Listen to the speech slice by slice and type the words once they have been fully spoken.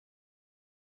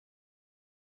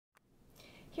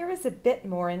Here is a bit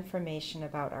more information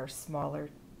about our smaller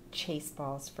chase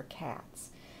balls for cats.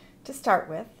 To start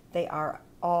with, they are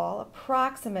all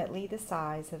approximately the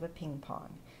size of a ping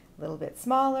pong. A little bit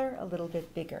smaller, a little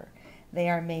bit bigger. They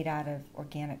are made out of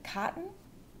organic cotton,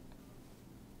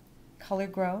 color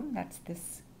grown. That's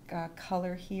this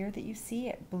color here that you see.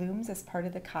 It blooms as part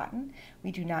of the cotton.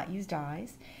 We do not use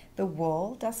dyes. The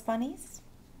Wool Dust Bunnies,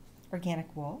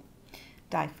 organic wool,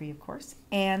 dye-free of course,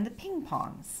 and the Ping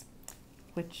Pongs,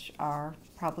 which are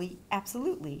probably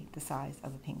absolutely the size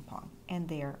of a ping pong, and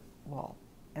they're wool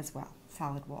as well,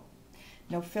 solid wool.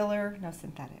 No filler, no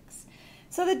synthetics.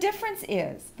 So the difference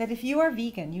is that if you are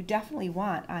vegan, you definitely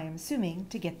want, I am assuming,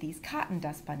 to get these Cotton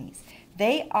Dust Bunnies.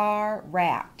 They are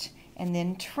wrapped and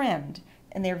then trimmed,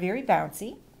 and they're very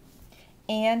bouncy,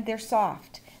 and they're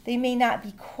soft. They may not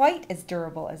be quite as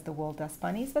durable as the Wool Dust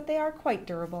Bunnies, but they are quite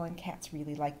durable, and cats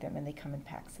really like them, and they come in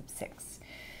packs of 6.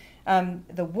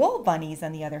 The wool bunnies,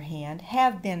 on the other hand,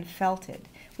 have been felted,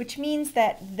 which means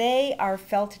that they are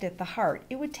felted at the heart.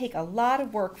 It would take a lot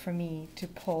of work for me to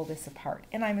pull this apart,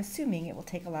 and I'm assuming it will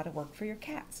take a lot of work for your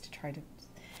cats to try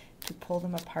to pull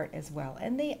them apart as well,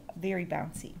 and they're very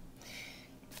bouncy.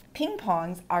 Ping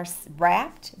pongs are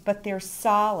wrapped, but they're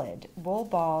solid wool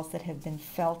balls that have been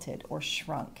felted or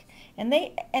shrunk.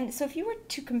 And so if you were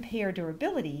to compare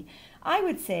durability, I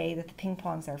would say that the ping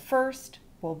pongs are first,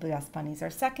 Wool Dust Bunnies are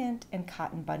second, and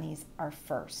Cotton Bunnies are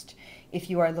first. If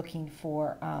you are looking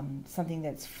for something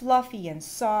that's fluffy and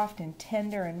soft and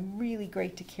tender and really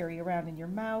great to carry around in your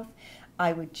mouth,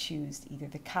 I would choose either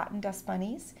the Cotton Dust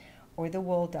Bunnies or the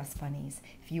Wool Dust Bunnies.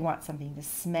 If you want something to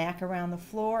smack around the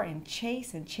floor and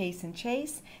chase and chase and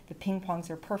chase, the Ping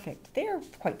Pongs are perfect. They're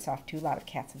quite soft too. A lot of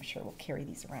cats, I'm sure, will carry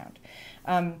these around.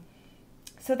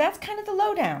 So that's kind of the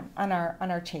lowdown on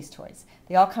our chase toys.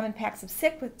 They all come in packs of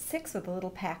 6 with a little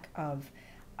pack of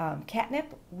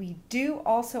catnip. We do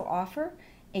also offer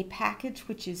a package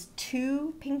which is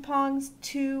 2 ping pongs,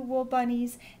 2 wool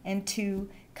bunnies, and 2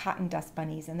 cotton dust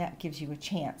bunnies, and that gives you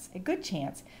a good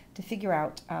chance to figure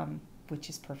out which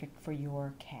is perfect for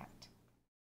your cat.